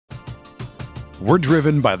We're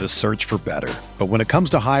driven by the search for better. But when it comes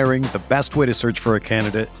to hiring, the best way to search for a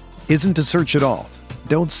candidate isn't to search at all.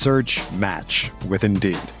 Don't search, match with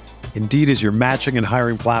Indeed. Indeed is your matching and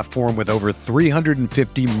hiring platform with over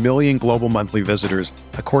 350 million global monthly visitors,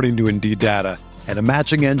 according to Indeed data, and a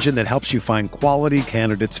matching engine that helps you find quality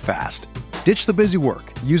candidates fast. Ditch the busy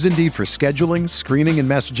work. Use Indeed for scheduling, screening, and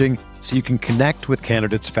messaging so you can connect with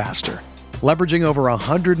candidates faster. Leveraging over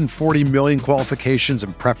 140 million qualifications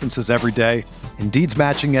and preferences every day, Indeed's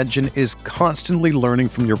matching engine is constantly learning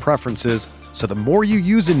from your preferences, so the more you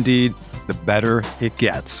use Indeed, the better it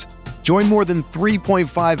gets. Join more than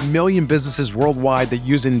 3.5 million businesses worldwide that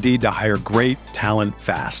use Indeed to hire great talent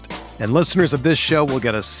fast. And listeners of this show will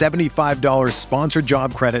get a $75 sponsored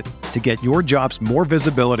job credit to get your jobs more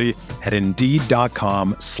visibility at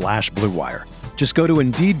Indeed.com/Blue Wire. Just go to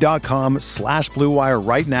Indeed.com/Blue Wire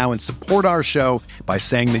right now and support our show by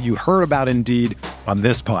saying that you heard about Indeed on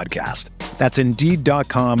this podcast. That's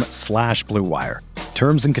Indeed.com/Blue Wire.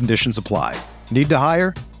 Terms and conditions apply. Need to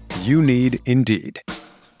hire? You need Indeed.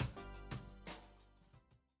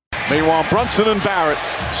 Meanwhile, Brunson and Barrett,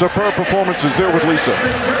 superb performances there with Lisa.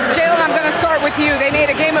 Jalen, I'm going to start with you. They made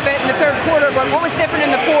a game of it in the third quarter, but what was different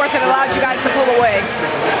in the fourth that allowed you guys to pull away?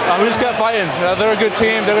 We just kept fighting. They're a good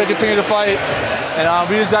team. They're going to continue to fight. And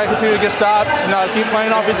we just got to continue to get stops and keep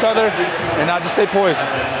playing off each other and just stay poised.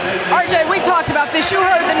 RJ, we talked about this. You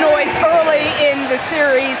heard the noise early in the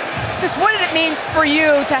series. Just what did it mean for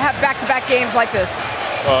you to have back-to-back games like this?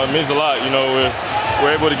 It means a lot.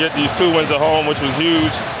 We're able to get these 2 wins at home, which was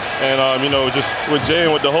huge. And, just with Jay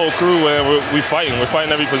and with the whole crew, and we're fighting. We're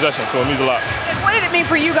fighting every possession, so it means a lot. And what did it mean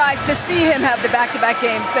for you guys to see him have the back-to-back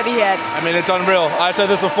games that he had? I mean, it's unreal. I said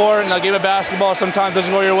this before, and a game of basketball sometimes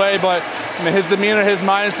doesn't go your way, but his demeanor, his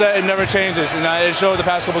mindset, it never changes. And it showed the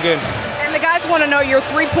past couple games. And the guys want to know your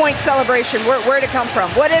three-point celebration. Where'd it come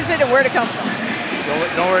from? What is it and where'd it come from?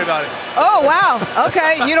 Don't worry about it. Oh, wow.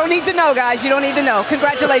 Okay. You don't need to know, guys. You don't need to know.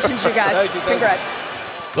 Congratulations, you guys. Thank you. Congrats.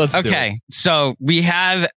 Let's do it. So we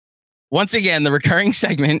have... Once again, the recurring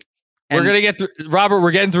segment. We're going to get through, Robert,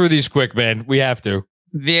 we're getting through these quick, man. We have to.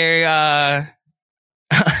 There's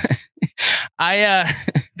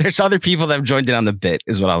other people that have joined in on the bit,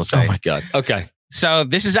 is what I'll say. Oh my God. Okay. So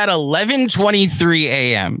this is at 11:23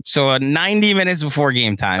 a.m. So 90 minutes before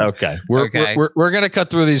game time. Okay. We're going to cut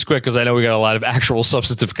through these quick because I know we got a lot of actual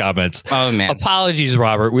substantive comments. Oh, man. Apologies,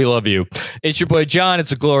 Robert. We love you. It's your boy, John.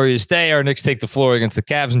 It's a glorious day. Our Knicks take the floor against the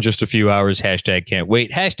Cavs in just a few hours. Hashtag can't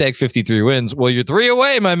wait. Hashtag 53 wins. Well, you're 3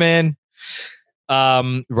 away, my man.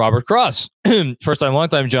 Robert Cross. First time, long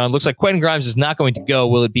time, John. Looks like Quentin Grimes is not going to go.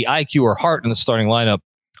 Will it be IQ or Hart in the starting lineup?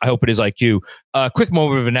 I hope it is IQ. Quick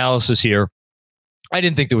moment of analysis here. I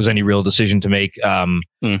didn't think there was any real decision to make.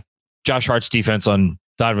 Josh Hart's defense on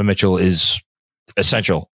Donovan Mitchell is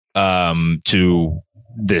essential to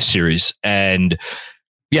this series. And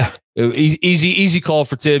yeah, easy call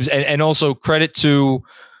for Tibbs. And also credit to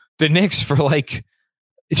the Knicks for I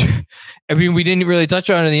mean, we didn't really touch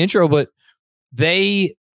on it in the intro, but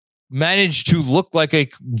they managed to look like a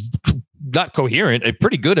pretty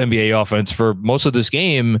good NBA offense for most of this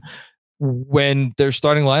game, when their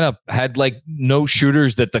starting lineup had no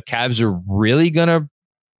shooters that the Cavs are really gonna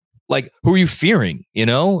who are you fearing,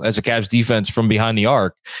 as a Cavs defense from behind the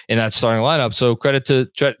arc in that starting lineup. So credit to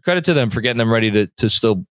them for getting them ready to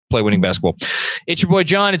still play winning basketball. It's your boy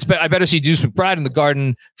John. I better see Deuce McBride on the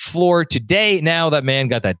Garden floor today. Now that man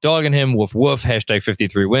got that dog in him. Woof woof. Hashtag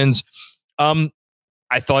 53 wins. I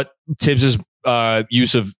thought Tibbs's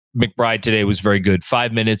use of McBride today was very good.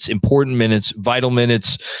 5 minutes, important minutes, vital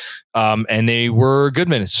minutes, and they were good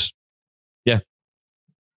minutes. Yeah.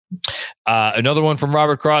 Another one from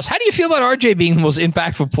Robert Cross. How do you feel about RJ being the most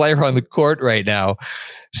impactful player on the court right now?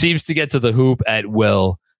 Seems to get to the hoop at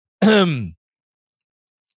will.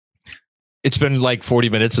 It's been 40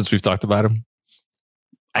 minutes since we've talked about him.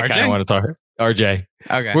 I kind of want to talk RJ.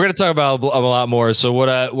 Okay, we're going to talk about a lot more. So what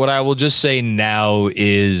I will just say now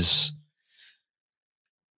is,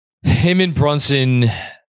 him and Brunson,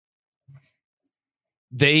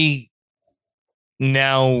 they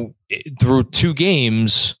now, through 2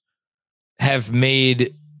 games, have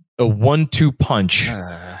made a 1-2 punch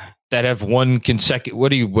that have won consecutive.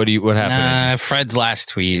 What happened? Fred's last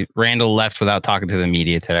tweet. Randall left without talking to the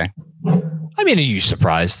media today. I mean, are you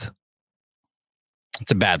surprised?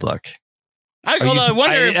 It's a bad look. That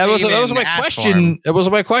was my question. It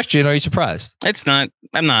wasn't my question. Are you surprised? It's not.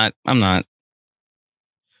 I'm not.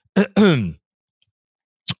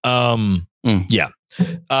 Yeah.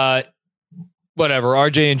 Whatever.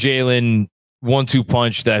 RJ and Jalen 1-2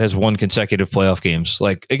 punch that has won consecutive playoff games.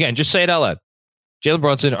 Again, just say it out loud. Jalen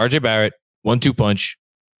Brunson, RJ Barrett, 1-2 punch.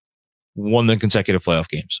 won the consecutive playoff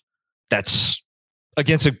games. That's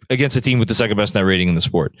against a team with the second best net rating in the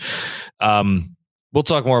sport. We'll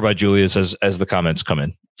talk more about Julius as the comments come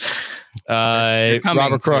in.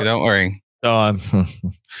 Robert Cross, don't worry.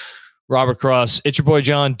 Robert Cross, it's your boy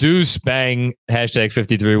John. Deuce bang. Hashtag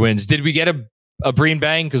 53 wins. Did we get a Breen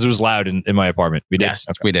bang? Because it was loud in my apartment. We did. Yes,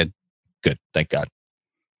 we did. Good. Thank God.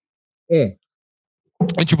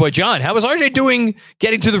 It's your boy John. How was RJ doing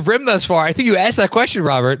getting to the rim thus far? I think you asked that question,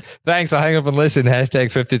 Robert. Thanks. I'll hang up and listen.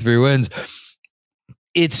 Hashtag 53 wins.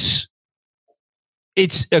 It's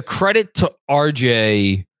a credit to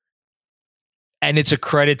RJ, and it's a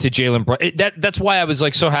credit to Jalen Brunson. That's why I was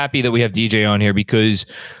like so happy that we have DJ on here, because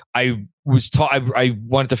I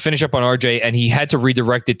wanted to finish up on RJ, and he had to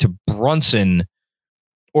redirect it to Brunson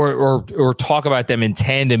or talk about them in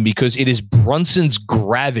tandem, because it is Brunson's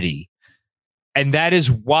gravity. And that is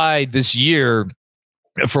why this year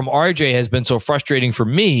from RJ has been so frustrating for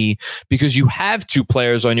me, because you have two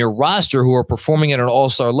players on your roster who are performing at an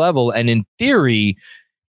all-star level. And in theory,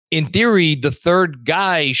 the third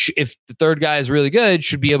guy, if the third guy is really good,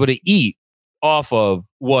 should be able to eat off of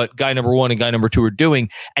what guy number one and guy number two are doing.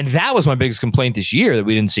 And that was my biggest complaint this year, that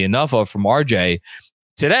we didn't see enough of from RJ.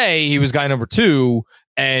 Today, he was guy number two,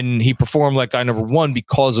 and he performed like guy number one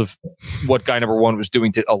because of what guy number one was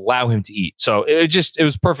doing to allow him to eat. So it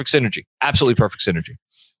was perfect synergy. Absolutely perfect synergy.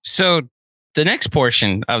 So the next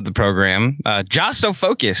portion of the program, So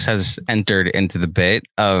Focus has entered into the bit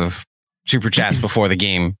of Super Chats before the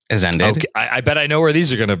game has ended. Okay, I bet I know where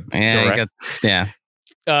these are going to direct.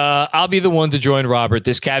 I'll be the one to join Robert.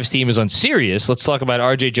 This Cavs team is unserious. Let's talk about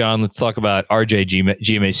RJ John. Let's talk about RJ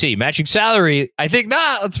GMAC. Matching salary? I think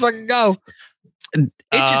not. Let's fucking go. It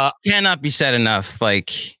just cannot be said enough.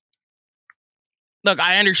 Like, look,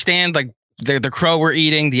 I understand like the crow we're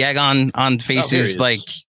eating, the egg on faces. Like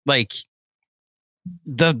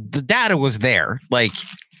the data was there. Like,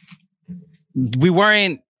 we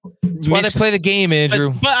weren't. That's why they play the game,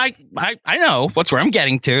 Andrew. But I know what's where I'm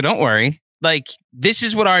getting to. Don't worry. Like, this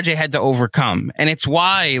is what RJ had to overcome, and it's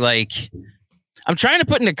why, like, I'm trying to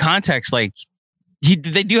put into context, like,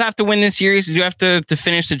 they do have to win this series. They do have to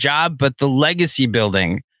finish the job, but the legacy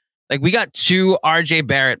building, like, we got 2 RJ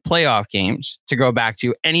Barrett playoff games to go back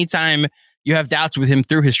to. Anytime you have doubts with him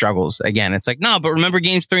through his struggles, again, it's like, no, but remember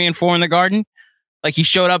games 3 and 4 in the Garden? Like, he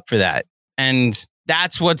showed up for that. And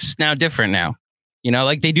that's what's now different now. You know,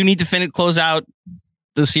 like, they do need to close out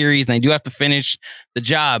the series, and they do have to finish the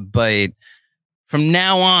job, but from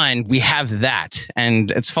now on, we have that.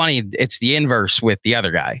 And it's funny, it's the inverse with the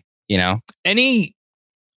other guy, you know?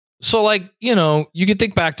 So, like, you know, you can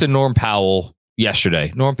think back to Norm Powell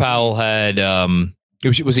yesterday. Norm Powell had,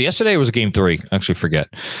 was it yesterday or was it game 3? I actually forget.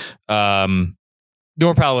 Norm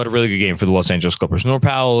Powell had a really good game for the Los Angeles Clippers. Norm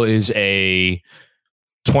Powell is a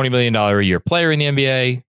 $20 million a year player in the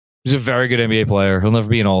NBA. He's a very good NBA player. He'll never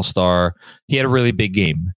be an all-star. He had a really big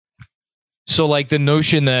game. So, like, the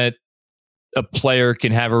notion that a player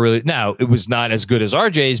can have now, it was not as good as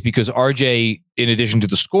RJ's, because RJ, in addition to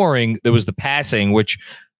the scoring, there was the passing, which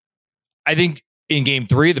I think in game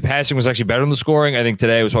 3, the passing was actually better than the scoring. I think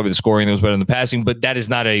today it was probably the scoring that was better than the passing, but that is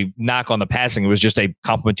not a knock on the passing. It was just a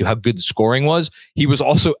compliment to how good the scoring was. He was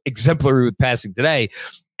also exemplary with passing today,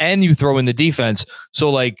 and you throw in the defense. So,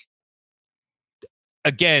 like,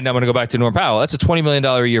 again, I'm going to go back to Norm Powell. That's a $20 million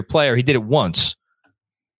a year player. He did it once.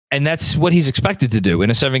 And that's what he's expected to do in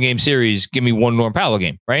a 7-game series. Give me one Norm Powell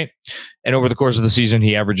game, right? And over the course of the season,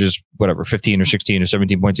 he averages 15 or 16 or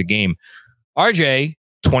 17 points a game. RJ,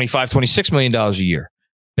 $26 million a year.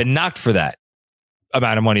 Been knocked for that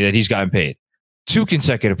amount of money that he's gotten paid. 2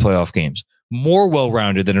 consecutive playoff games. More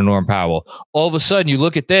well-rounded than a Norm Powell. All of a sudden, you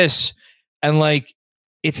look at this, and, like,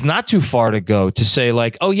 it's not too far to go to say,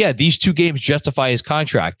 like, oh, yeah, these 2 games justify his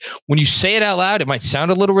contract. When you say it out loud, it might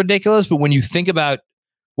sound a little ridiculous, but when you think about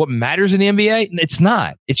what matters in the NBA, it's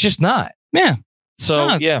not. It's just not. Yeah.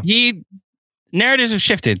 So, yeah. Narratives have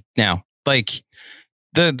shifted now. Like,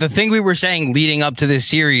 the thing we were saying leading up to this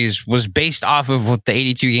series was based off of what the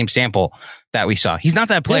 82-game sample that we saw. He's not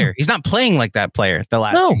that player. Yeah. He's not playing like that player the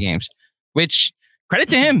last 2 games, which, credit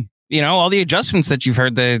to him. You know, all the adjustments that you've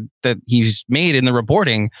heard that he's made in the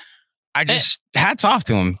reporting, hats off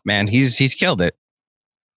to him, man. He's killed it.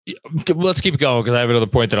 Let's keep going, because I have another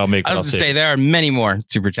point that I'll make. I was going to say there are many more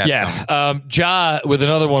super chats. Yeah. Ja with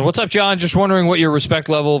another one. What's up, John? Just wondering what your respect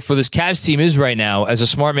level for this Cavs team is right now. As a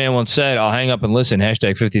smart man once said, I'll hang up and listen.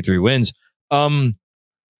 Hashtag 53 wins.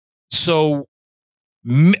 So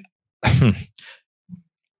my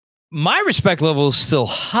respect level is still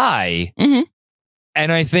high. Mm-hmm.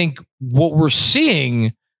 And I think what we're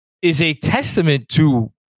seeing is a testament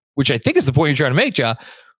to, which I think is the point you're trying to make, Ja,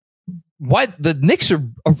 why the Knicks are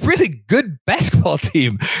a really good basketball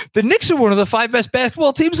team. The Knicks are one of the 5 best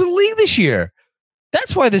basketball teams in the league this year.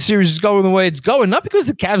 That's why the series is going the way it's going. Not because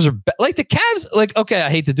the Cavs are like the Cavs. Like, okay, I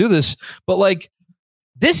hate to do this, but like,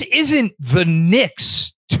 this isn't the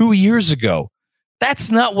Knicks 2 years ago.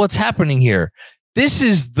 That's not what's happening here. This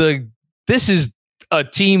is a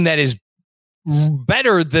team that is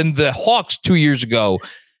better than the Hawks 2 years ago,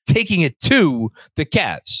 taking it to the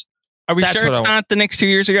Cavs. Are we sure it's not the Knicks 2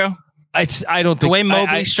 years ago? I don't think the way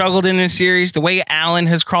Mobley struggled in this series, the way Allen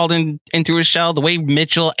has crawled into his shell, the way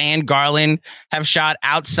Mitchell and Garland have shot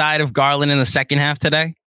outside of Garland in the second half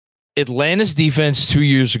today. Atlanta's defense 2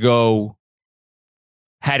 years ago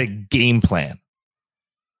had a game plan.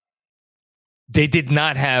 They did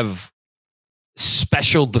not have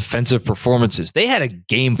special defensive performances. They had a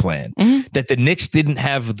game plan that the Knicks didn't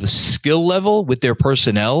have the skill level with their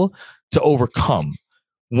personnel to overcome.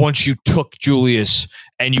 Once you took Julius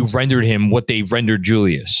and you rendered him what they rendered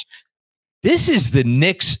Julius. This is the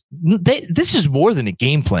Knicks. This is more than a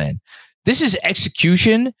game plan. This is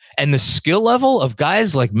execution and the skill level of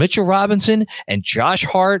guys like Mitchell Robinson and Josh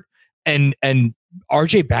Hart and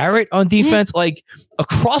RJ Barrett on defense, like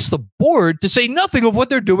across the board, to say nothing of what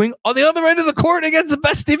they're doing on the other end of the court against the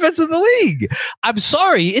best defense in the league. I'm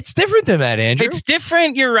sorry. It's different than that, Andrew. It's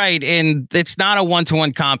different. You're right. And it's not a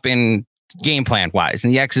one-to-one comp in game plan wise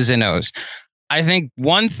and the X's and O's. I think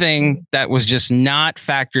one thing that was just not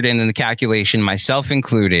factored in the calculation, myself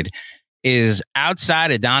included, is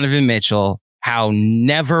outside of Donovan Mitchell, how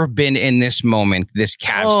never been in this moment this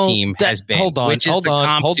Cavs team has been. Hold on.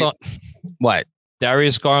 What?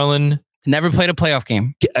 Darius Garland never played a playoff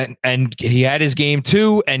game. And he had his game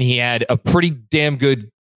 2 and he had a pretty damn good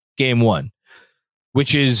game 1,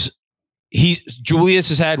 which is Julius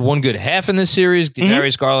has had 1 good half in this series.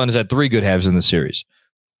 Darius Garland has had 3 good halves in the series.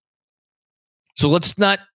 So let's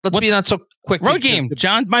be not so quick. Road game,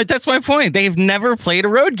 John. That's my point. They've never played a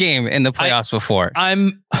road game in the playoffs before.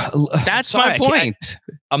 That's my point.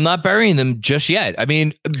 I'm not burying them just yet. I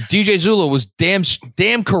mean, DJ Zula was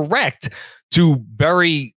damn correct to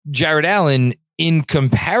bury Jared Allen in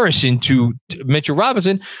comparison to Mitchell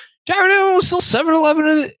Robinson. Jared Allen was still 7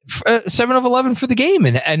 of 11 for the game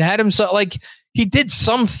and had himself, like, he did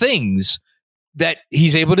some things that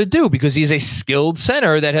he's able to do because he's a skilled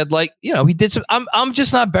center that had, like, you know, he did some. I'm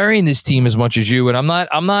just not burying this team as much as you, and I'm not.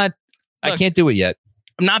 Look, I can't do it yet.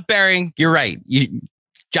 I'm not burying. You're right.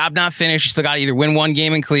 Job not finished. You still got to either win 1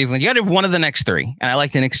 game in Cleveland. You got to have one of the next 3, and I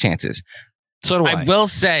like the Knicks' chances. So do I. I will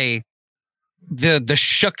say the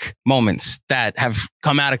shook moments that have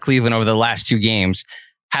come out of Cleveland over the last 2 games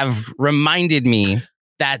have reminded me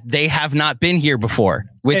that they have not been here before,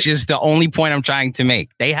 which is the only point I'm trying to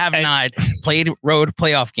make. They have not played road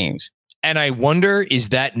playoff games. And I wonder, is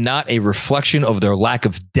that not a reflection of their lack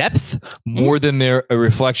of depth more than a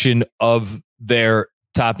reflection of their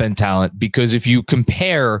top end talent? Because if you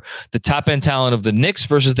compare the top end talent of the Knicks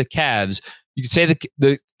versus the Cavs, you could say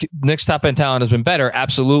the Knicks top end talent has been better.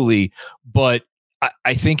 Absolutely. But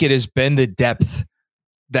I think it has been the depth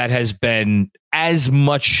that has been as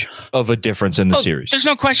much of a difference in the series. There's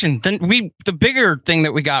no question. The bigger thing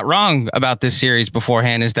that we got wrong about this series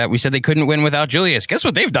beforehand is that we said they couldn't win without Julius. Guess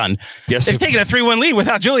what they've done? Yes, they've taken a 3-1 lead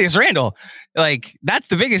without Julius Randle. Like, that's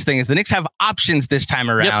the biggest thing, is the Knicks have options this time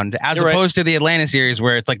around, as opposed to the Atlanta series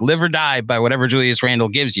where it's like live or die by whatever Julius Randle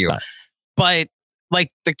gives you. Right. But like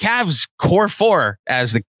the Cavs core 4,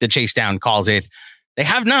 as the Chase Down calls it, they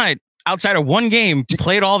have not, outside of 1 game,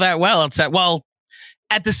 played all that well.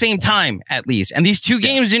 At the same time, at least. And these 2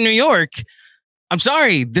 games in New York, I'm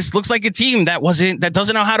sorry, this looks like a team that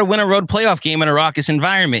doesn't know how to win a road playoff game in a raucous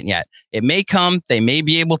environment yet. It may come. They may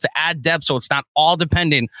be able to add depth, so it's not all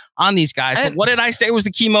dependent on these guys. But what did I say was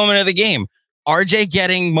the key moment of the game? RJ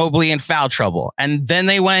getting Mobley in foul trouble. And then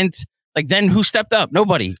they went, then who stepped up?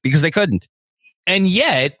 Nobody, because they couldn't. And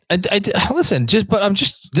yet, listen,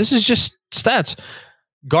 this is just stats.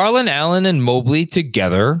 Garland, Allen, and Mobley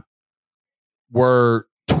together were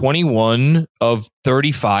 21 of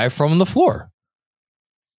 35 from the floor.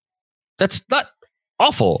 That's not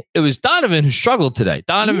awful. It was Donovan who struggled today.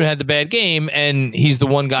 Donovan had the bad game, and he's the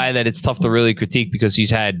one guy that it's tough to really critique because he's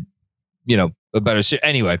had, a better.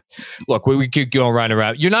 Anyway, look, we keep going round and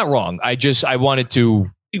round. You're not wrong. I wanted to.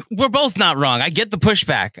 We're both not wrong. I get the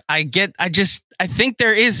pushback. I think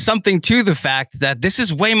there is something to the fact that this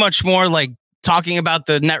is way much more like talking about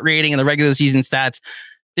the net rating and the regular season stats.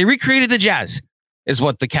 They recreated the Jazz, is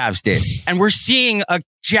what the Cavs did. And we're seeing a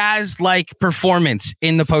Jazz-like performance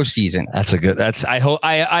in the postseason.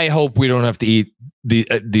 I hope we don't have to eat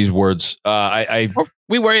these words.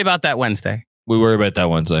 We worry about that Wednesday.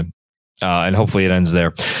 And hopefully it ends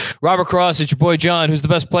there. Robert Cross, it's your boy John. Who's the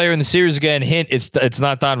best player in the series again? Hint, it's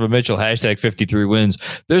not Donovan Mitchell. Hashtag 53 wins.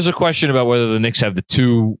 There's a question about whether the Knicks have the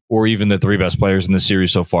 2 or even the 3 best players in the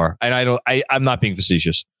series so far. And I'm not being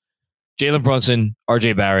facetious. Jalen Brunson,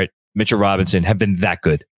 RJ Barrett, Mitchell Robinson have been that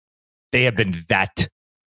good. They have been that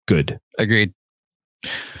good. Agreed.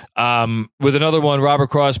 With another one,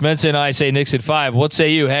 Robert Cross, Mensa and I say Knicks at 5. What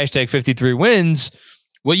say you? Hashtag 53 wins.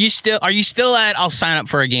 Are you still at I'll sign up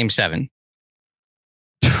for a game 7?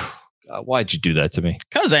 Why'd you do that to me?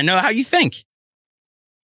 Because I know how you think.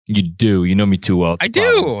 You do. You know me too well. I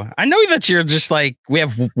do. I know that you're just like,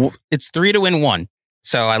 it's 3 to win 1.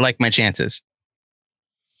 So I like my chances.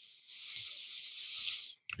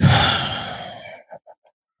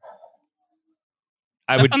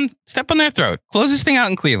 Step on their throat. Close this thing out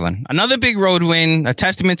in Cleveland. Another big road win, a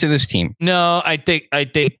testament to this team. No, I think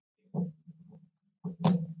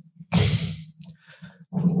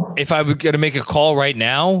if I were going to make a call right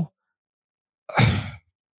now,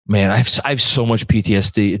 man, I have so much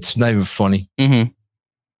PTSD. It's not even funny. Mm-hmm.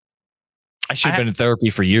 I should have been in therapy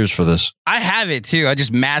for years for this. I have it too. I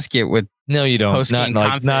just mask it with no, you don't.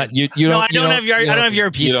 Not you don't. No, I don't have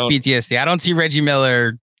your PTSD. I don't see Reggie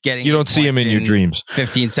Miller getting. You don't see him in your dreams.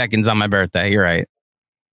 15 seconds on my birthday. You're right.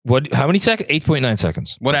 What? How many seconds? 8.9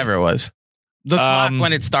 seconds. Whatever it was. The clock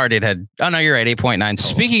when it started had. Oh no, you're right. 8.9. Total.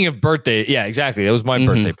 Speaking of birthday, yeah, exactly. That was my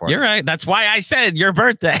birthday party. You're right. That's why I said your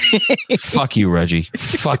birthday. Fuck you, Reggie.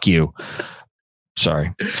 Fuck you.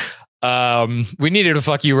 Sorry. We needed a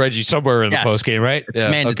fuck you, Reggie, somewhere in the post game, right? It's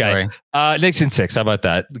mandatory. Okay. Knicks in 6. How about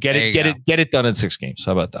that? Get it done in 6 games.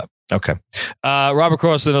 How about that? Okay. Robert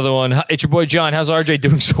Cross, another one. It's your boy John. How's RJ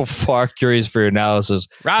doing so far? Curious for your analysis.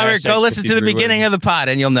 Robert, go listen to the beginning of the pod,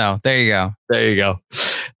 and you'll know. There you go. There you go.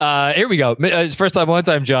 Here we go. First time, one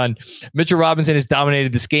time, John. Mitchell Robinson has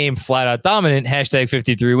dominated this game, flat out dominant. Hashtag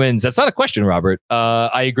 53 wins. That's not a question, Robert.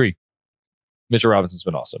 I agree. Mitchell Robinson's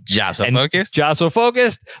been awesome. Jasso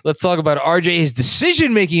focused. Let's talk about RJ. His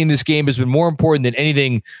decision making in this game has been more important than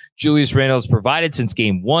anything Julius Randle has provided since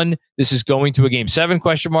game 1. This is going to a game 7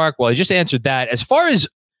 question mark. Well, I just answered that. As far as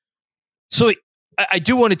I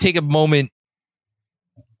do want to take a moment.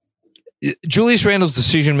 Julius Randle's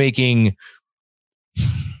decision making.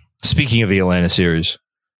 Speaking of the Atlanta series.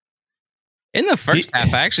 In the first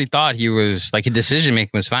half, I actually thought he was like, his decision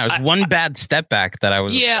making was fine. It was one bad step back that I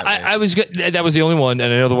was. Yeah, I was good. That was the only one.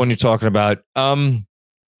 And I know the one you're talking about.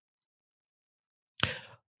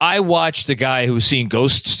 I watched the guy who was seeing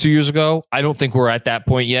ghosts 2 years ago. I don't think we're at that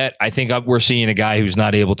point yet. I think we're seeing a guy who's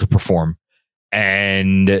not able to perform.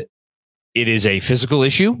 And it is a physical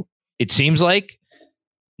issue, it seems like.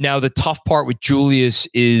 Now, the tough part with Julius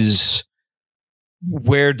is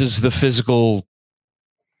where does the physical...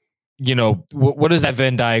 what does that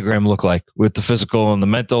Venn diagram look like with the physical and the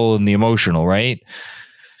mental and the emotional, right?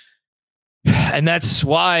 And that's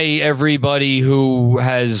why everybody who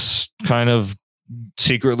has kind of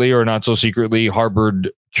secretly or not so secretly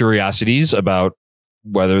harbored curiosities about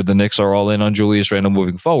whether the Knicks are all in on Julius Randle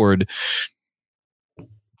moving forward,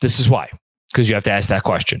 this is why. Because you have to ask that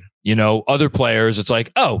question. Other players, it's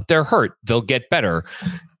like, oh, they're hurt. They'll get better.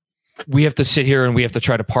 We have to sit here and we have to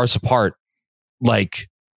try to parse apart, like,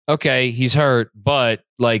 okay, he's hurt, but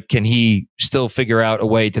like, can he still figure out a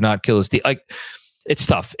way to not kill his team? Like, it's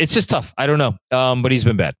tough. It's just tough. I don't know. But he's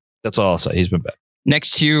been bad. That's all I'll say. He's been bad.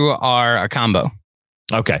 Next two are a combo.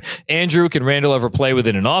 Okay. Andrew, can Randle ever play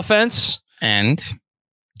within an offense? And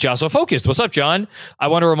Josso focused. What's up, John? I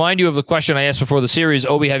want to remind you of the question I asked before the series.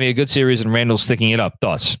 Obi having a good series and Randle sticking it up.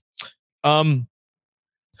 Thoughts?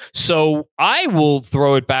 So I will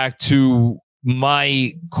throw it back to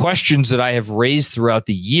my questions that I have raised throughout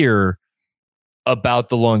the year about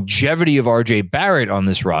the longevity of RJ Barrett on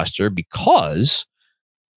this roster, because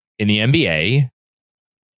in the NBA,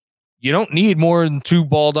 you don't need more than 2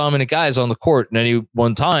 ball dominant guys on the court at any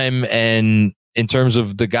one time. And in terms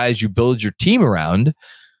of the guys you build your team around,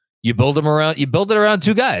 you build it around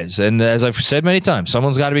 2 guys. And as I've said many times,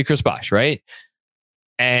 someone's got to be Chris Bosh, right?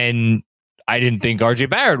 And I didn't think RJ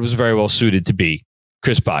Barrett was very well suited to be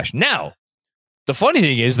Chris Bosh. Now, the funny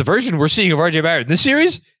thing is, the version we're seeing of RJ Barrett in this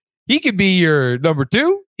series, he could be your number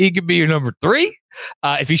 2. He could be your number 3.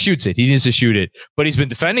 If he shoots it, he needs to shoot it. But he's been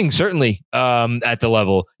defending, certainly, at the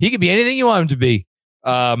level. He could be anything you want him to be.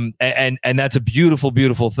 And that's a beautiful,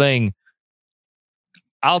 beautiful thing.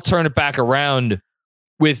 I'll turn it back around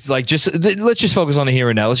with, like, let's just focus on the here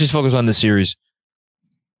and now. Let's just focus on the series.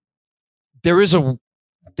 There was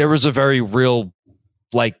a very real,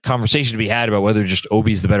 like, conversation to be had about whether just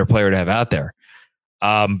Obi's the better player to have out there.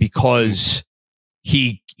 Because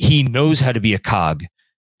he knows how to be a cog,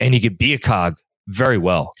 and he could be a cog very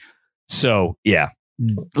well. So, yeah.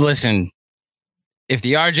 Listen, if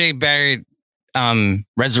the RJ Barrett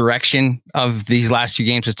resurrection of these last 2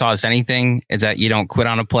 games has taught us anything, is that you don't quit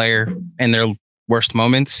on a player in their worst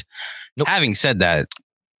moments. Nope. Having said that,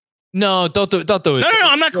 no, don't do it. Don't do it. No,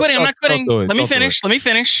 I'm not quitting. I'm not quitting. Let me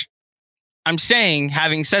finish. I'm saying,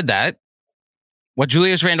 having said that, what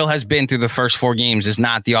Julius Randle has been through the first 4 games is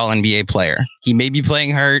not the All-NBA player. He may be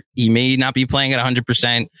playing hurt. He may not be playing at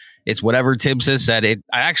 100%. It's whatever Tibbs has said.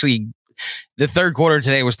 The third quarter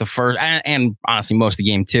today was the first, and honestly, most of the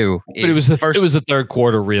game too. But it was the third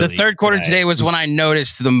quarter, really. The third quarter today was when I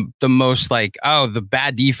noticed the most, like, oh, the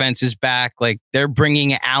bad defense is back. Like, they're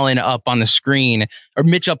bringing Allen up on the screen, or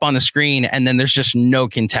Mitch up on the screen, and then there's just no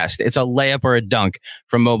contest. It's a layup or a dunk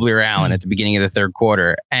from Mobley or Allen at the beginning of the third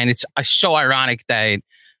quarter. And it's so ironic that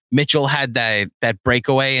Mitchell had that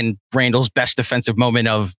breakaway, and Randall's best defensive moment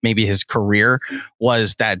of maybe his career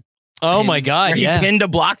was that. Oh my God! He pinned a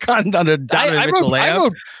block on a Mitchell layup. I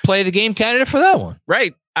wrote play the game candidate for that one.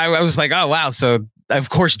 Right. I was like, oh wow. So of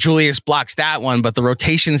course Julius blocks that one, but the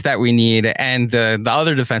rotations that we need and the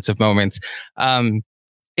other defensive moments,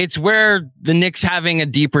 it's where the Knicks having a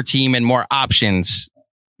deeper team and more options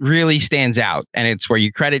really stands out. And it's where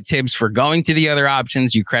you credit Tibbs for going to the other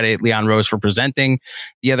options. You credit Leon Rose for presenting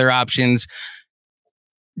the other options.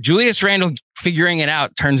 Julius Randle figuring it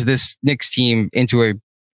out turns this Knicks team into a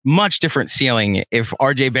much different ceiling if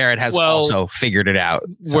RJ Barrett has also figured it out.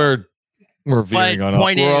 So. We're veering on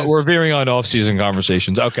we're veering on off-season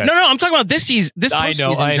conversations. Okay. No, I'm talking about this season. This I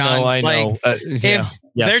know. If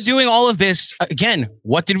they're doing all of this again,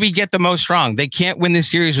 what did we get the most wrong? They can't win this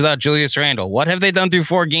series without Julius Randle. What have they done through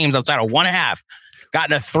 4 games outside of 1.5?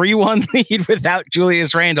 Gotten a 3-1 lead without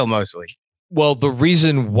Julius Randle mostly. Well, the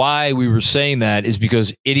reason why we were saying that is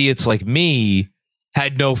because idiots like me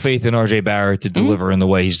had no faith in RJ Barrett to deliver in the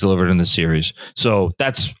way he's delivered in the series. So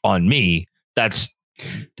that's on me. That's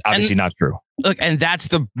obviously not true. Look, and that's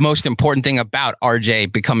the most important thing about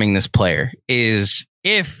RJ becoming this player is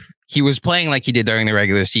if he was playing like he did during the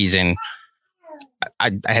regular season,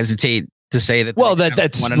 I hesitate to say that. Well,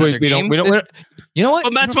 that's we don't. You know what?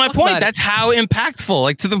 But that's my point. That's how impactful.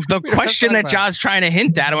 Like to the question that Ja's trying to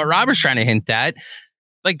hint at and what Robert's trying to hint at.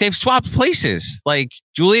 Like they've swapped places. Like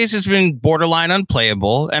Julius has been borderline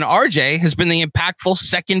unplayable, and RJ has been the impactful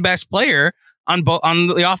second best player on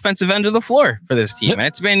the offensive end of the floor for this team. And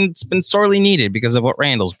it's been sorely needed because of what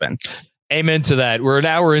Randall's been. Amen to that. We're an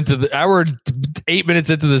hour 8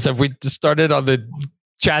 minutes into this. Have we started on the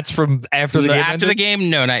chats from after the game? After the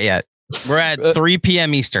game? No, not yet. We're at 3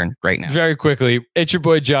 p.m. Eastern right now. Very quickly. It's your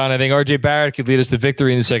boy, John. I think RJ Barrett could lead us to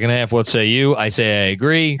victory in the second half. What say you? I say I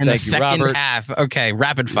agree. In Thank you, Robert. Second half. Okay.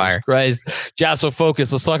 Rapid fire. Christ. Jasso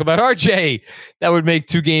focus. Let's talk about RJ. That would make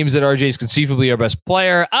 2 games that RJ is conceivably our best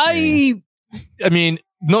player. I mean,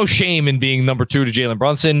 no shame in being number 2 to Jalen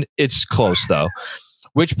Brunson. It's close, though.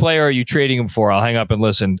 Which player are you trading him for? I'll hang up and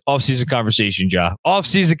listen. Off-season conversation, Ja.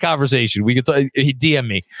 Off-season conversation. We could talk. He DM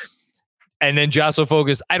me. And then Josso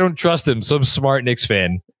Focus, I don't trust him. Some smart Knicks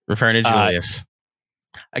fan. Referring to Julius.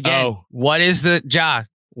 Again, what is the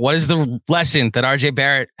lesson that RJ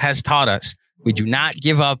Barrett has taught us? We do not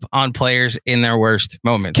give up on players in their worst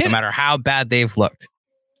moments, no matter how bad they've looked.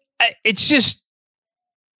 It's just,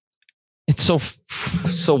 it's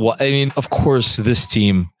so what? I mean, of course, this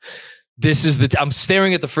team, I'm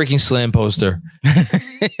staring at the freaking slam poster.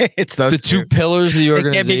 It's those the two pillars of the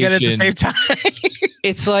organization. It can't be good at the same time.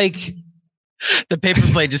 It's like, the paper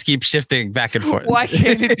plate just keeps shifting back and forth. Why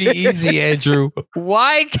can't it be easy, Andrew?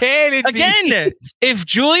 Why can't it be easy? If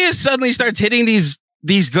Julius suddenly starts hitting these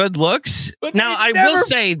good looks, now I will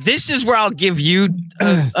say this is where I'll give you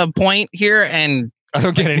a point here, and I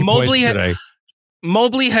don't get any points today.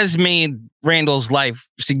 Mobley has made Randall's life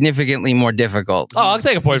significantly more difficult. Oh, I'll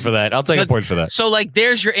take a point for that. A point for that. So, like,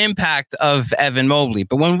 there's your impact of Evan Mobley.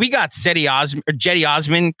 But when we got Jetty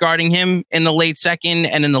Osman guarding him in the late second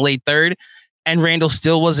and in the late third, and Randall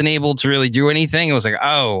still wasn't able to really do anything, it was like,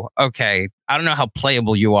 oh, okay. I don't know how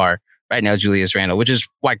playable you are right now, Julius Randle, which is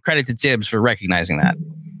why credit to Tibbs for recognizing that.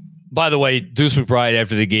 By the way, Deuce McBride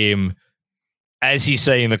after the game, as he's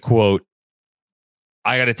saying the quote,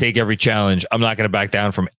 I got to take every challenge. I'm not going to back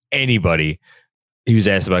down from anybody. He was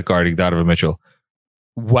asked about guarding Donovan Mitchell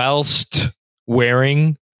whilst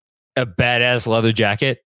wearing a badass leather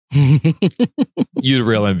jacket. You the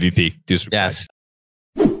real MVP. Deuce McBride. Yes.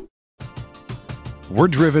 We're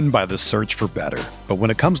driven by the search for better. But when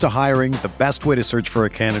it comes to hiring, the best way to search for a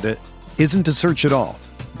candidate isn't to search at all.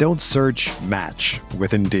 Don't search, match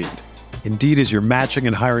with Indeed. Indeed is your matching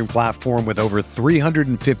and hiring platform with over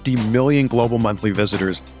 350 million global monthly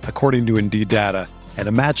visitors, according to Indeed data, and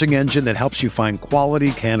a matching engine that helps you find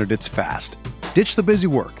quality candidates fast. Ditch the busy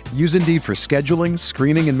work. Use Indeed for scheduling,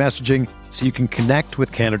 screening, and messaging so you can connect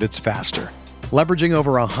with candidates faster. Leveraging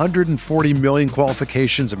over 140 million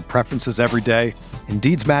qualifications and preferences every day,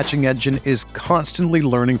 Indeed's matching engine is constantly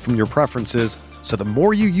learning from your preferences, so the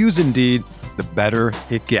more you use Indeed, the better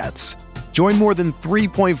it gets. Join more than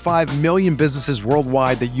 3.5 million businesses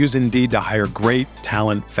worldwide that use Indeed to hire great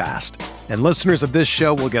talent fast. And listeners of this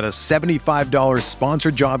show will get a $75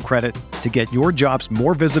 sponsored job credit to get your jobs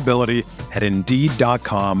more visibility at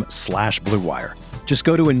Indeed.com/Blue Wire. Just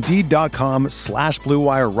go to Indeed.com/Blue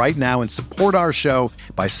Wire right now and support our show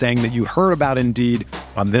by saying that you heard about Indeed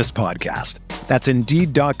on this podcast. That's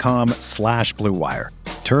Indeed.com/Blue Wire.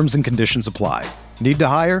 Terms and conditions apply. Need to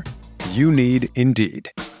hire? You need Indeed.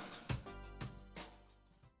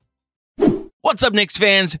 What's up, Knicks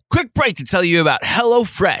fans? Quick break to tell you about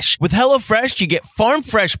HelloFresh. With HelloFresh, you get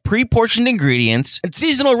farm-fresh, pre-portioned ingredients and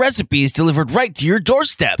seasonal recipes delivered right to your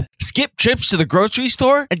doorstep. Skip trips to the grocery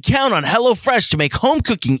store and count on HelloFresh to make home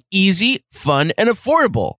cooking easy, fun, and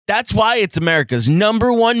affordable. That's why it's America's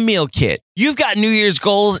 #1 meal kit. You've got New Year's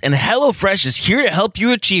goals, and HelloFresh is here to help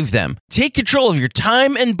you achieve them. Take control of your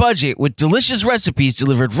time and budget with delicious recipes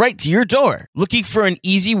delivered right to your door. Looking for an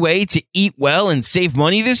easy way to eat well and save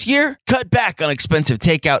money this year? Cut back on expensive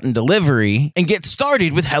takeout and delivery and get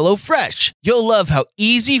started with HelloFresh. You'll love how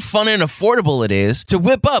easy, fun, and affordable it is to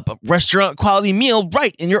whip up a restaurant-quality meal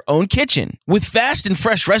right in your own kitchen. With fast and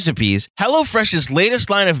fresh recipes, HelloFresh's latest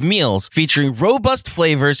line of meals featuring robust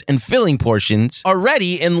flavors and filling portions are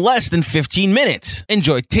ready in less than 15 minutes.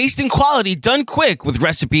 Enjoy taste and quality done quick with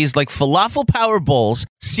recipes like falafel power bowls,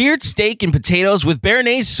 seared steak and potatoes with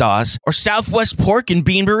béarnaise sauce, or Southwest pork and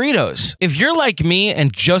bean burritos. If you're like me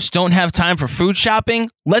and just don't have time for food shopping,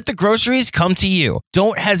 let the groceries come to you.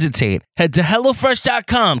 Don't hesitate. Head to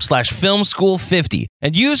HelloFresh.com/FilmSchool50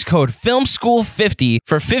 and use code FilmSchool50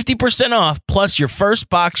 for 50% off plus your first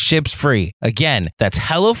box ships free. Again, that's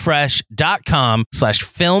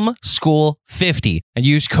HelloFresh.com/FilmSchool50 and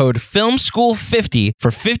use code FilmSchool50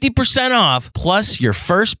 for 50% off plus your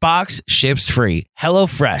first box ships free.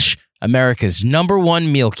 HelloFresh, America's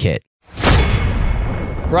 #1 meal kit.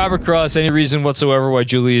 Robert Cross, any reason whatsoever why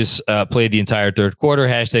Julius played the entire third quarter?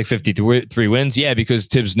 Hashtag 53 wins. Yeah, because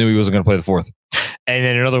Tibbs knew he wasn't going to play the fourth. And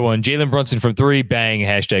then another one, Jalen Brunson from 3, bang,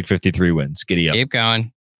 hashtag 53 wins. Giddy up. Keep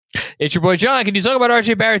going. It's your boy, John. Can you talk about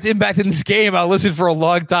RJ Barrett's impact in this game? I'll listen for a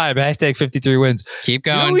long time. Hashtag 53 wins. Keep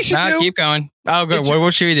going. Keep going. Oh, good.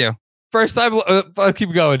 What should we do? First time, I'll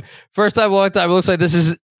keep going. First time, long time. It looks like this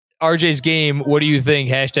is RJ's game. What do you think?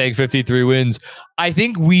 Hashtag 53 wins. I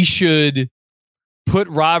think we should put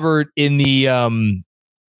Robert in the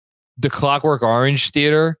Clockwork Orange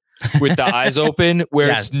theater with the eyes open,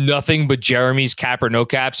 where it's nothing but Jeremy's cap or no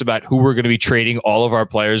caps about who we're going to be trading all of our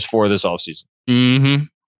players for this offseason. Mm-hmm.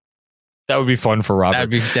 That would be fun for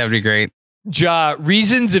Robert. That'd be great. Ja,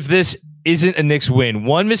 reasons if this isn't a Knicks win: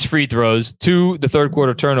 1, missed free throws; 2, the third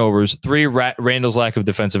quarter turnovers; 3, Randall's lack of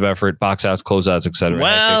defensive effort, box outs, closeouts, etc.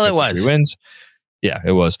 Well, it was. Wins. Yeah,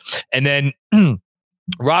 it was. And then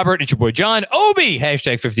Robert, it's your boy John. Obi,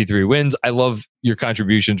 hashtag 53 wins. I love your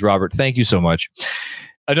contributions, Robert. Thank you so much.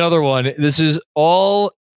 Another one. This is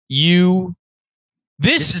all you.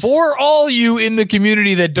 This is for all you in the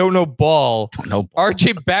community that don't know ball.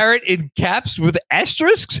 RJ Barrett in caps with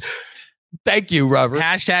asterisks. Thank you, Robert.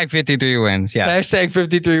 Hashtag 53 wins. Yeah. Hashtag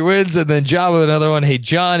 53 wins. And then John with another one. Hey,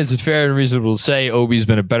 John, is it fair and reasonable to say Obi's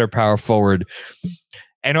been a better power forward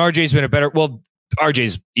and RJ's been a better, well,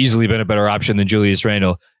 RJ's easily been a better option than Julius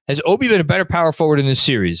Randle. Has Obi been a better power forward in this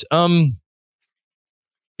series?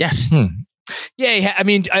 Yes. Yeah. I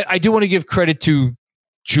mean, I do want to give credit to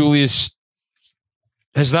Julius.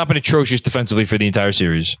 Has not been atrocious defensively for the entire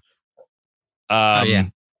series.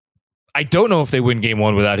 I don't know if they win game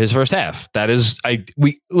 1 without his first half. That is,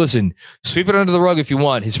 listen, sweep it under the rug if you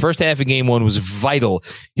want. His first half of game 1 was vital.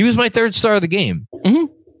 He was my third star of the game. Mm-hmm.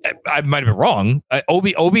 I might have been wrong.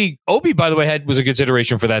 Obi, by the way, was a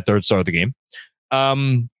consideration for that third star of the game.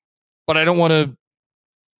 But I don't want to.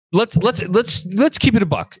 Let's keep it a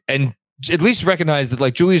buck and at least recognize that,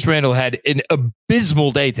 like, Julius Randle had an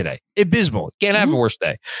abysmal day today. Abysmal. Can't have a worse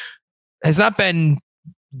day. Has not been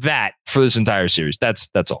that for this entire series. That's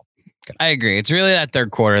all. I agree. It's really that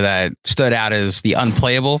third quarter that stood out as the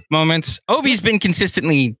unplayable moments. Obi's been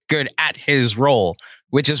consistently good at his role,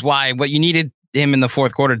 which is why what you needed him in the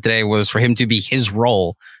fourth quarter today was for him to be his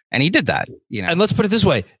role. And he did that, you know. And let's put it this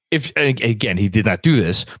way. If, again, he did not do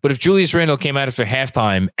this, but if Julius Randle came out after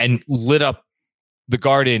halftime and lit up the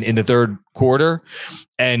Garden in the third quarter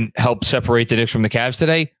and helped separate the Knicks from the Cavs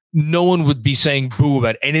today, no one would be saying boo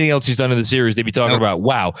about anything else he's done in the series. They'd be talking about,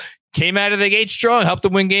 wow, came out of the gate strong, helped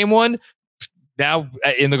them win game 1. Now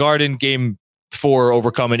in the Garden, game 4,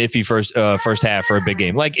 overcome an iffy first half for a big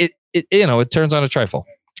game. Like it turns on a trifle.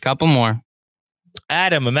 Couple more.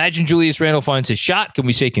 Adam, imagine Julius Randle finds his shot. Can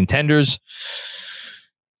we say contenders?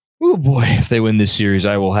 Oh boy, if they win this series,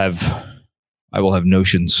 I will have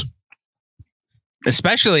notions.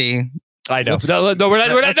 Especially, I know. No, we're not.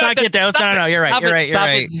 Let's not get there. No, you're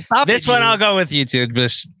right. This one, I'll go with you two.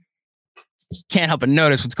 Just can't help but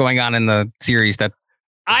notice what's going on in the series. That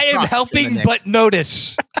I am helping but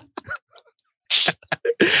notice.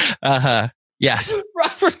 Yes.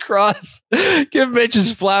 Robert Cross, give Mitch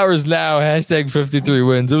his flowers now. Hashtag 53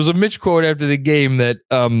 wins. There was a Mitch quote after the game that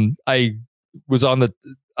I was on the.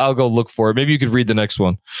 I'll go look for it. Maybe you could read the next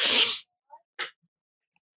one.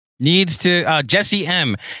 Needs to Jesse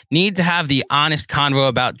M need to have the honest convo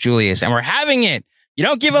about Julius, and we're having it. You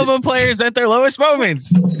don't give up on players at their lowest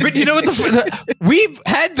moments. But you know what? We've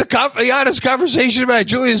had the honest conversation about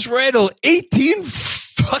Julius Randle 18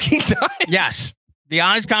 fucking times. Yes. The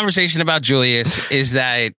honest conversation about Julius is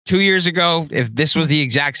that 2 years ago, if this was the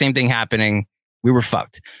exact same thing happening, we were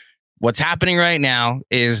fucked. What's happening right now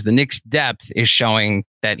is the Knicks' depth is showing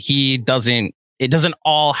that it doesn't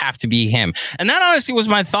all have to be him. And that honestly was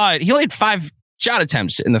my thought. He only had 5 shot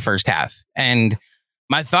attempts in the first half. And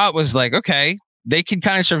my thought was like, okay, they could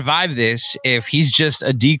kind of survive this if he's just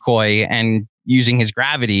a decoy and using his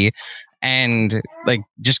gravity and like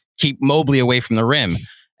just keep Mobley away from the rim.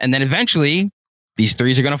 And then eventually these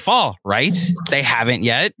threes are going to fall, right? They haven't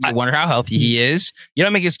yet. You wonder how healthy he is. You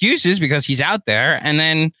don't make excuses because he's out there. And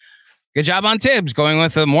then good job on Tibbs going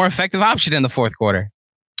with a more effective option in the fourth quarter.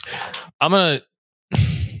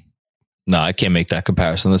 No, I can't make that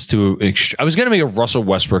comparison. That's too I was going to make a Russell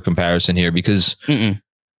Westbrook comparison here because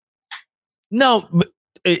no,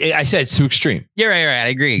 I said it's too extreme. You're right. I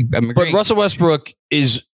agree. But Russell Westbrook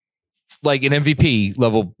is like an MVP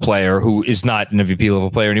level player who is not an MVP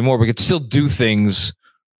level player anymore, but can still do things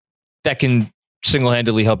that can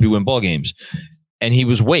single-handedly help you win ball games. And he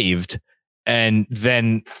was waived. And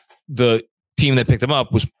then the team that picked him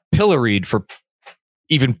up was pilloried for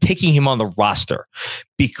even picking him on the roster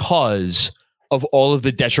because of all of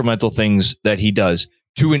the detrimental things that he does.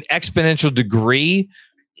 To an exponential degree,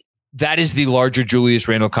 that is the larger Julius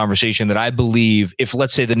Randle conversation that I believe if,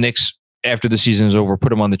 let's say, the Knicks, after the season is over,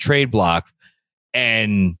 put him on the trade block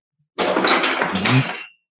and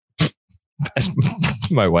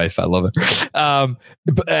my wife, I love her.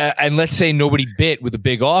 And let's say nobody bit with a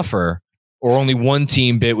big offer or only one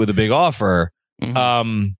team bit with a big offer.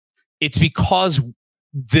 It's because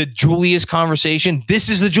the Julius conversation, this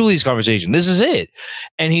is the Julius conversation. This is it.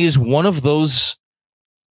 And he is one of those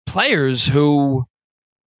players who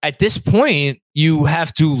at this point you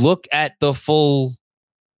have to look at the full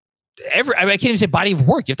I can't even say body of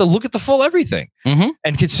work. You have to look at the full everything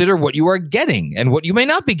and consider what you are getting and what you may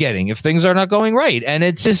not be getting if things are not going right. And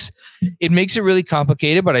it's just, it makes it really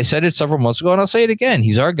complicated, but I said it several months ago and I'll say it again.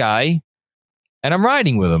 He's our guy and I'm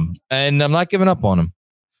riding with him and I'm not giving up on him.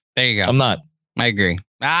 There you go. I'm not. I agree.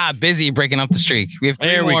 Busy breaking up the streak. We have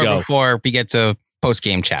 3 more before we get to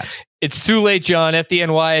post-game chats. It's too late, John.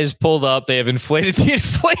 FDNY is pulled up. They have inflated the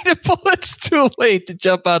inflatable. It's too late to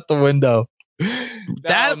jump out the window.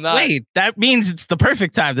 That means it's the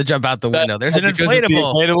perfect time to jump out the window. There's an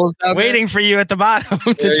inflatable waiting for you at the bottom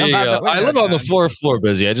to jump out the window. I live on the floor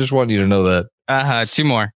busy. I just want you to know that. 2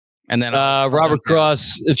 more. And then Robert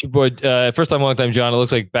Cross, it's your boy. First time, long time, John. It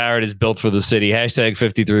looks like Barrett is built for the city. Hashtag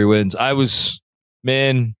 53 wins. I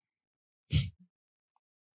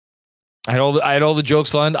had all the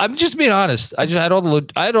jokes lined. I'm just being honest. I had all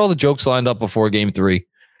the jokes lined up before game 3.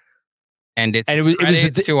 And it was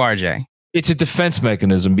to RJ. It's a defense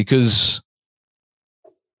mechanism because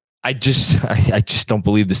I just don't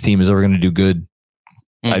believe this team is ever going to do good.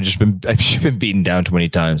 I've just been beaten down too many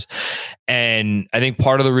times. And I think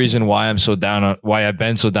part of the reason why I've been so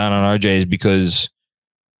down on RJ is because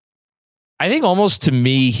I think almost to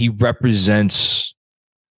me, he represents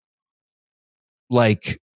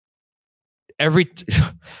like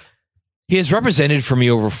he has represented for me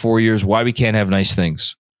over 4 years why we can't have nice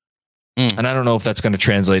things. And I don't know if that's going to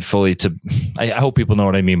translate fully to, I hope people know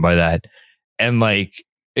what I mean by that. And like,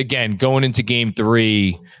 again, going into game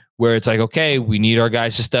 3 where it's like, okay, we need our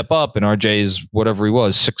guys to step up and RJ is whatever he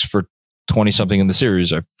was, 6 for 20 something in the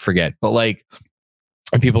series. I forget. But like,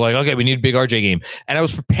 and people are like, okay, we need a big RJ game. And I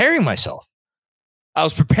was preparing myself.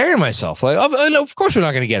 Like, of course we're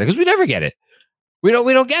not going to get it because we never get it. We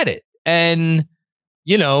don't get it. And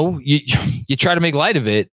you know, you try to make light of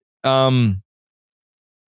it.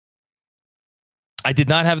 I did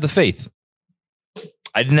not have the faith.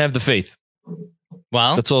 I didn't have the faith.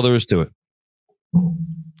 Well, that's all there is to it.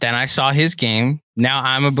 Then I saw his game. Now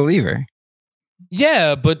I'm a believer.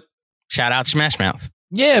 Yeah, but shout out Smash Mouth.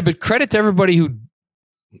 Yeah, but credit to everybody who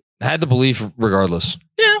had the belief regardless.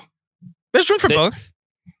 Yeah. There's room for both.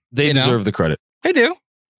 They deserve the credit. They do.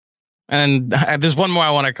 And there's one more I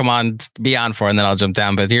want to come on, be on for, and then I'll jump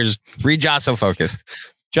down. But here's read Josso Focused.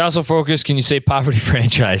 Josso Focused, can you say poverty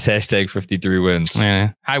franchise? Hashtag 53 wins.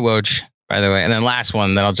 Yeah. Hi, Woj, by the way. And then last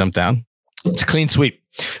one, then I'll jump down. It's a clean sweep.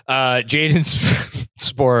 Jaden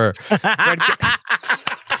Sporer.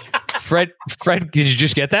 Fred, did you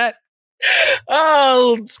just get that?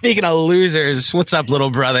 Oh, speaking of losers, what's up, little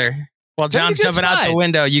brother? While John's jumping out the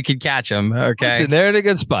window, you could catch him. Okay. Listen, they're in a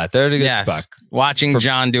good spot. Spot. Watching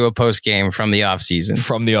John do a post game from the off season.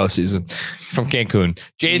 From Cancun.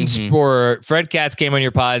 Jaden Sporer, Fred Katz came on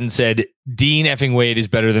your pod and said, Dean effing Wade is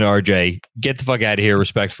better than RJ. Get the fuck out of here,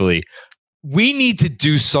 respectfully. We need to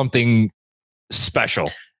do something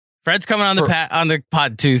special. Fred's coming on the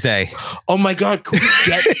pod Tuesday. Oh my God. Could we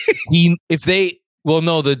get Dean if they well,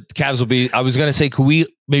 no, the Cavs will be. I was going to say, could we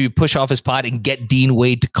maybe push off his pod and get Dean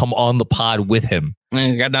Wade to come on the pod with him?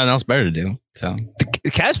 He's got nothing else better to do. So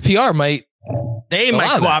the Cavs PR might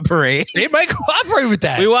cooperate. They might cooperate with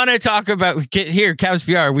that. We want to talk about here, Cavs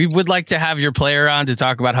PR. We would like to have your player on to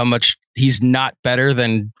talk about how much he's not better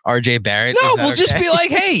than RJ Barrett. No, we'll just be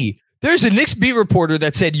like, hey, there's a Knicks beat reporter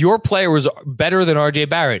that said your player was better than RJ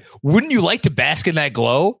Barrett. Wouldn't you like to bask in that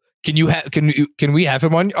glow? Can we have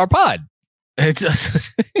him on our pod?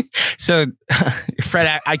 It's so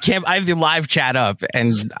Fred, I have the live chat up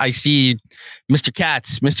and I see Mr.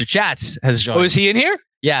 Chats has joined. Oh, is he in here?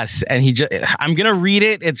 Yes. And I'm going to read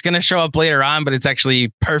it. It's going to show up later on, but it's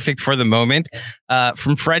actually perfect for the moment.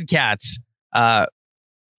 From Fred Katz.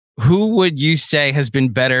 Who would you say has been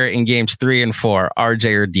better in games 3 and 4,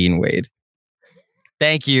 RJ or Dean Wade?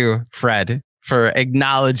 Thank you, Fred, for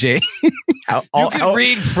acknowledging. You can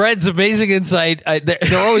read Fred's amazing insight. They're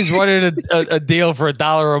always running a deal for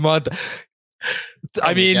 $1 a month.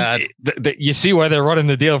 I mean, you see why they're running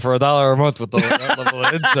the deal for $1 a month with that level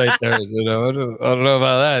of insight there. You know, I don't know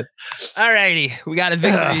about that. All righty, we got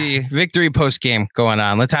a victory post game going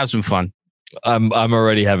on. Let's have some fun. I'm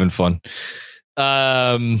already having fun.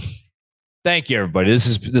 Thank you, everybody.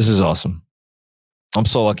 This is awesome. I'm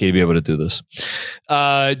so lucky to be able to do this.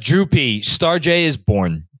 Drew P. Star J is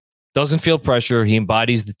born. Doesn't feel pressure. He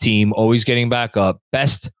embodies the team, always getting back up.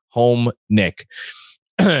 Best home Nick.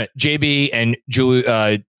 JB and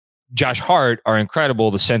Josh Hart are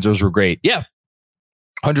incredible. The centers were great. Yeah,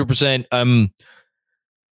 100%.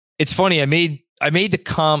 It's funny. I made the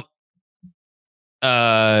comp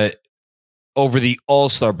over the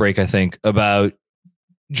All-Star break, I think, about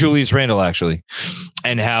Julius Randle, actually,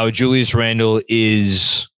 and how Julius Randle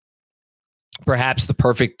is perhaps the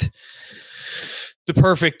perfect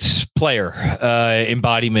player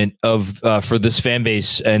embodiment of for this fan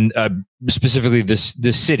base and specifically this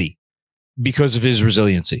city because of his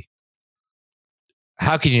resiliency.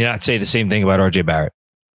 How can you not say the same thing about RJ Barrett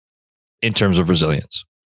in terms of resilience?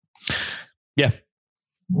 Yeah.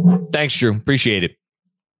 Thanks, Drew. Appreciate it.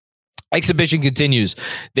 Exhibition continues.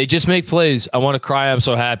 They just make plays. I want to cry. I'm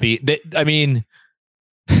so happy.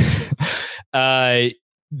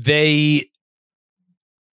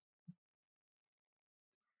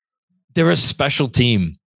 They're a special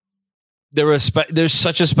team. They're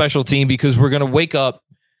such a special team because we're going to wake up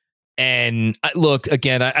and look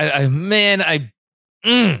again. I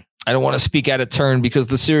don't want to speak out of turn because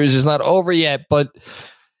the series is not over yet, but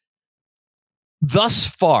thus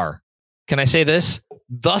far, can I say this?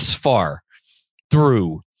 Thus far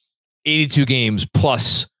through 82 games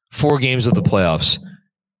plus 4 games of the playoffs,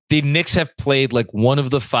 the Knicks have played like one of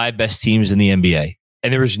the 5 best teams in the NBA.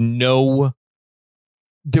 And there's no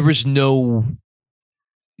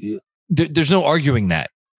arguing that.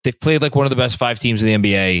 They've played like one of the best 5 teams in the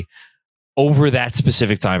NBA over that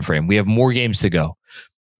specific time frame. We have more games to go.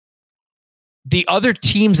 The other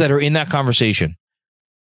teams that are in that conversation,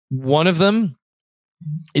 one of them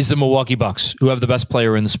is the Milwaukee Bucks, who have the best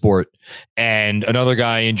player in the sport, and another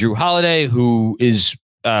guy in Drew Holiday, who is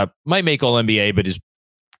might make All NBA, but is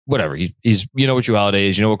whatever. He's you know what Drew Holiday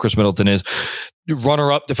is, you know what Chris Middleton is,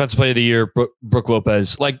 runner-up Defensive Player of the Year, Brook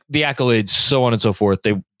Lopez, like the accolades, so on and so forth.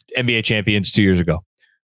 They NBA champions 2 years ago.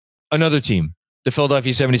 Another team, the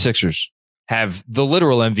Philadelphia 76ers, have the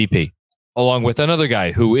literal MVP, along with another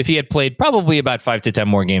guy who, if he had played probably about 5 to 10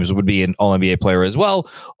 more games, would be an All NBA player as well.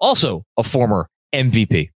 Also a former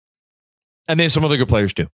MVP. And then some other good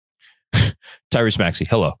players too. Tyrese Maxey,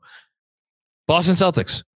 hello. Boston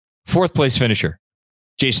Celtics, 4th place finisher,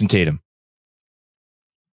 Jason Tatum.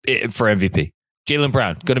 for MVP. Jaylen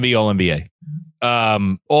Brown, going to be all NBA.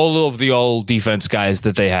 All of the all defense guys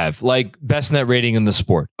that they have, like best net rating in the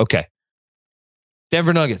sport. Okay.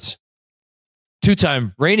 Denver Nuggets,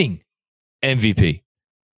 2-time reigning MVP.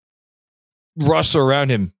 Roster around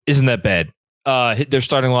him isn't that bad. Their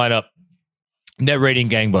starting lineup, net rating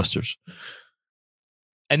gangbusters.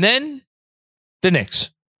 And then the Knicks.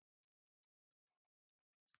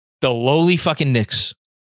 The lowly fucking Knicks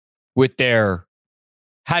with their,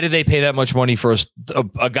 how do they pay that much money for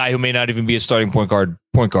a guy who may not even be a starting point guard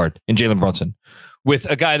in Jalen Brunson, with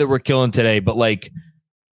a guy that we're killing today, but like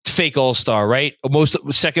fake all-star, right?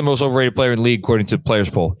 Second most overrated player in the league according to Players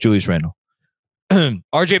Poll, Julius Randle.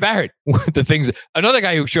 RJ Barrett, another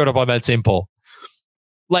guy who showed up on that same poll.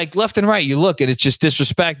 Like left and right, you look and it's just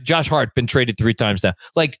disrespect. Josh Hart been traded 3 times now,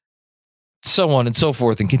 like so on and so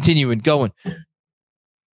forth, and continuing going.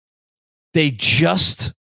 They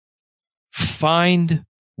just find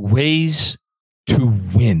ways to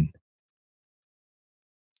win.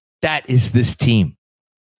 That is this team.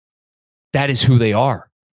 That is who they are.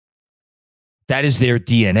 That is their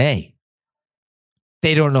DNA.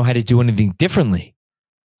 They don't know how to do anything differently.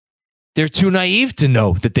 They're too naive to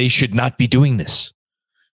know that they should not be doing this.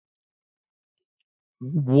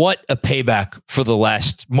 What a payback for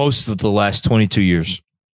most of the last 22 years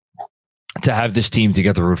to have this team to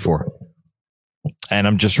get the root for. And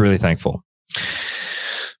I'm just really thankful.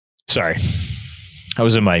 Sorry. I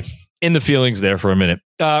was in the feelings there for a minute.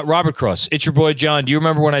 Robert Cross, it's your boy John. Do you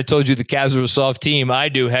remember when I told you the Cavs were a soft team? I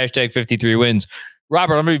do. Hashtag 53 wins.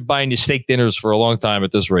 Robert, I'm going to be buying you steak dinners for a long time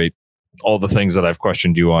at this rate. All the things that I've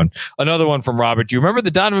questioned you on. Another one from Robert. Do you remember the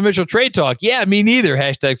Donovan Mitchell trade talk? Yeah, me neither.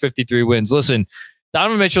 Hashtag 53 wins. Listen,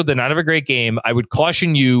 Donovan Mitchell did not have a great game. I would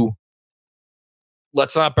caution you,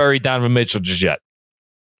 let's not bury Donovan Mitchell just yet.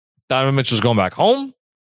 Donovan Mitchell's going back home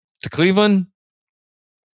to Cleveland.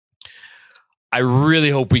 I really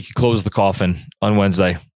hope we can close the coffin on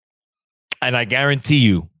Wednesday. And I guarantee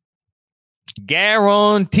you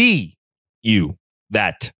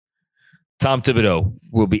that Tom Thibodeau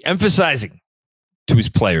will be emphasizing to his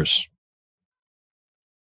players,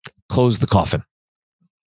 close the coffin.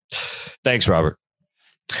 Thanks, Robert.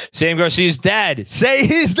 Sam Garcia's dad. Say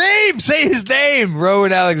his name.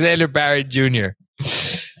 Rowan Alexander Barrett Jr.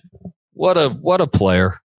 What a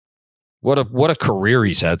player. What a career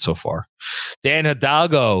he's had so far. Dan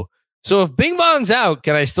Hidalgo. So if Bing Bong's out,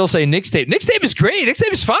 can I still say Knicks tape? Knicks tape is great. Knicks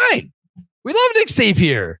tape is fine. We love Knicks tape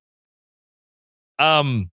here.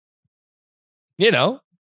 You know,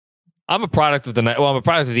 I'm a product of I'm a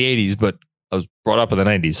product of the 80s, but I was brought up in the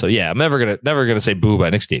 90s. So yeah, I'm never gonna say boo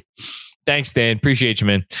by Knicks tape. Thanks, Dan. Appreciate you,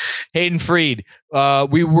 man. Hayden Freed.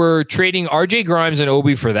 We were trading RJ Grimes and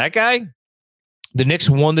Obi for that guy. The Knicks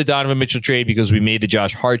won the Donovan Mitchell trade because we made the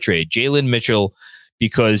Josh Hart trade. Jalen Mitchell,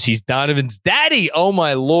 because he's Donovan's daddy. Oh,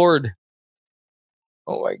 my Lord.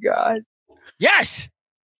 Oh, my God. Yes.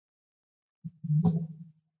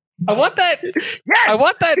 I want that. Yes. I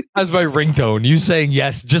want that as my ringtone. You saying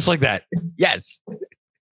yes, just like that. Yes.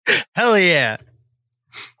 Hell yeah.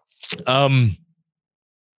 The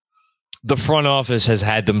front office has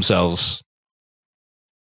had themselves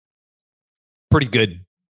pretty good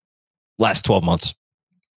last 12 months.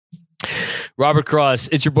 Robert Cross,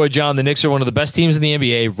 it's your boy John. The Knicks are one of the best teams in the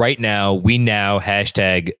NBA right now. We now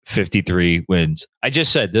hashtag 53 wins. I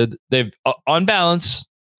just said they've on balance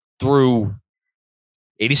through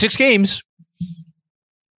 86 games.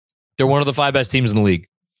 They're one of the 5 best teams in the league.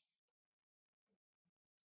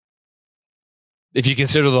 If you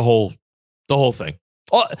consider the whole thing.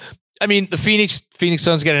 Oh, I mean, the Phoenix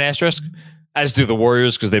Suns get an asterisk, as do the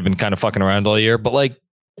Warriors, because they've been kind of fucking around all year. But like,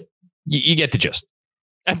 you get the gist.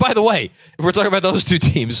 And by the way, if we're talking about those 2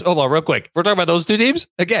 teams, hold on real quick. We're talking about those 2 teams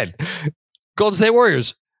again. Golden State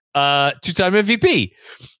Warriors, 2-time MVP,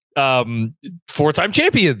 4-time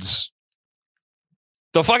champions.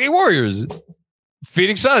 The fucking Warriors,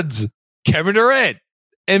 Phoenix Suns, Kevin Durant,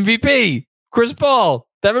 MVP, Chris Paul,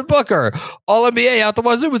 Devin Booker, All NBA out the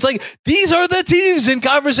wazoo. It's like, these are the teams in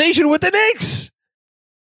conversation with the Knicks.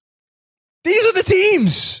 These are the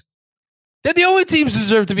teams. They're the only teams that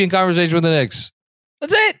deserve to be in conversation with the Knicks.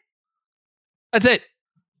 That's it.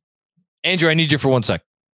 Andrew, I need you for 1 sec.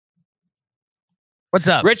 What's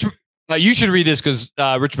up? Rich, you should read this because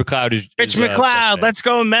Rich McLeod is... Rich McLeod, let's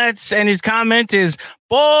go Mets. And his comment is,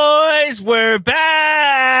 boys, we're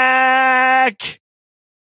back.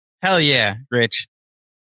 Hell yeah, Rich.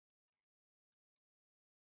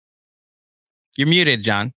 You're muted,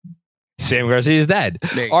 John. Sam Garcia's dad.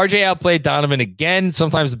 RJ outplayed Donovan again.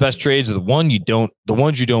 Sometimes the best trades are the ones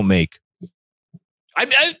you don't make.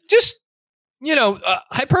 I just,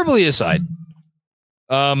 hyperbole aside,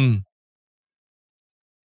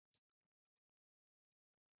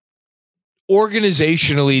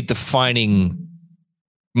 Organizationally defining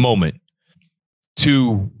moment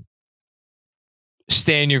to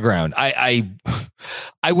stand your ground. I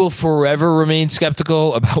will forever remain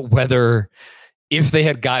skeptical about whether if they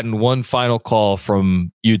had gotten one final call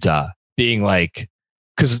from Utah being like,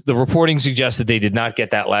 because the reporting suggested they did not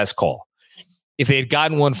get that last call. If they had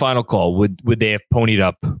gotten one final call, would they have ponied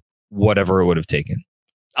up whatever it would have taken?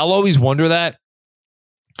 I'll always wonder that.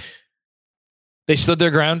 They stood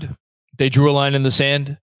their ground. They drew a line in the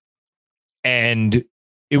sand, and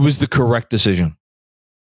it was the correct decision.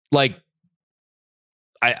 Like,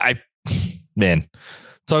 man,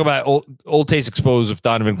 talk about old taste exposed if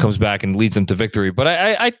Donovan comes back and leads them to victory. But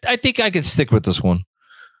I think I can stick with this one.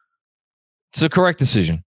 It's a correct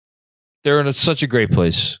decision. They're in such a great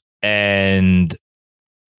place, and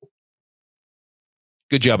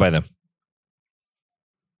good job by them.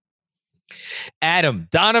 Adam,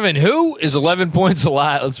 Donovan, who is 11 points a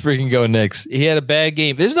lot? Let's freaking go Knicks. He had a bad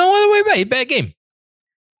game. There's no other way about it. He had a bad game.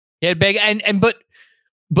 He had a bad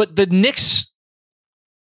but the Knicks,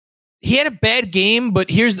 he had a bad game, but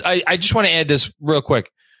I just want to add this real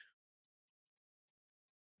quick.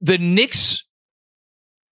 The Knicks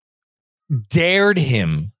dared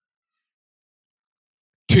him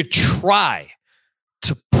to try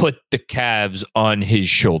to put the Cavs on his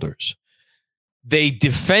shoulders. They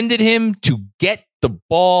defended him to get the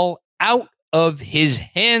ball out of his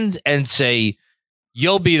hands and say,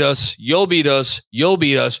 "You'll beat us. You'll beat us. You'll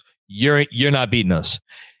beat us. You're not beating us."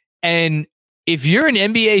 And if you're an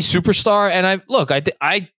NBA superstar, and I'm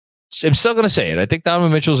still going to say it. I think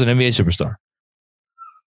Donovan Mitchell is an NBA superstar.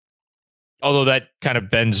 Although that kind of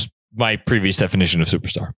bends my previous definition of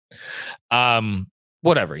superstar.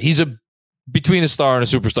 Whatever. He's between a star and a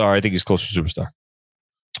superstar. I think he's close to superstar.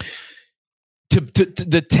 To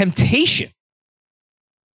the temptation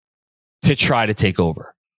to try to take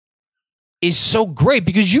over is so great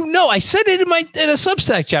because I said it in a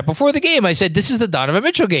Substack chat before the game. I said this is the Donovan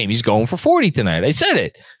Mitchell game. He's going for 40 tonight. I said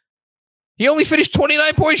it. He only finished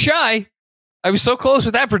 29 points shy. I was so close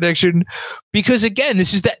with that prediction because again,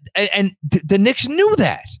 this is that, and the Knicks knew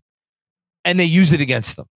that, and they used it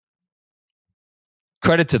against them.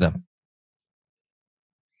 Credit to them.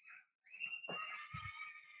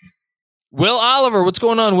 Will Oliver, what's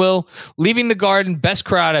going on, Will? Leaving the Garden, best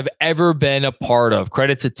crowd I've ever been a part of.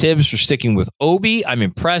 Credit to Tibbs for sticking with Obi. I'm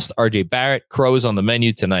impressed. RJ Barrett, Crows on the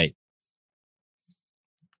menu tonight.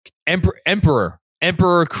 Emperor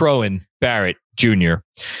Crowan Barrett Jr.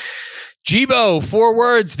 Jibo, 4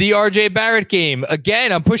 words, the RJ Barrett game.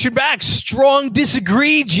 Again, I'm pushing back. Strong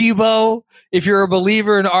disagree, Jibo. If you're a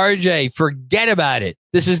believer in RJ, forget about it.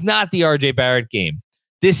 This is not the RJ Barrett game.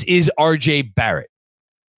 This is RJ Barrett.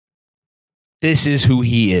 This is who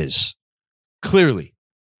he is. Clearly.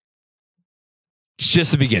 It's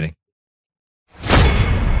just the beginning.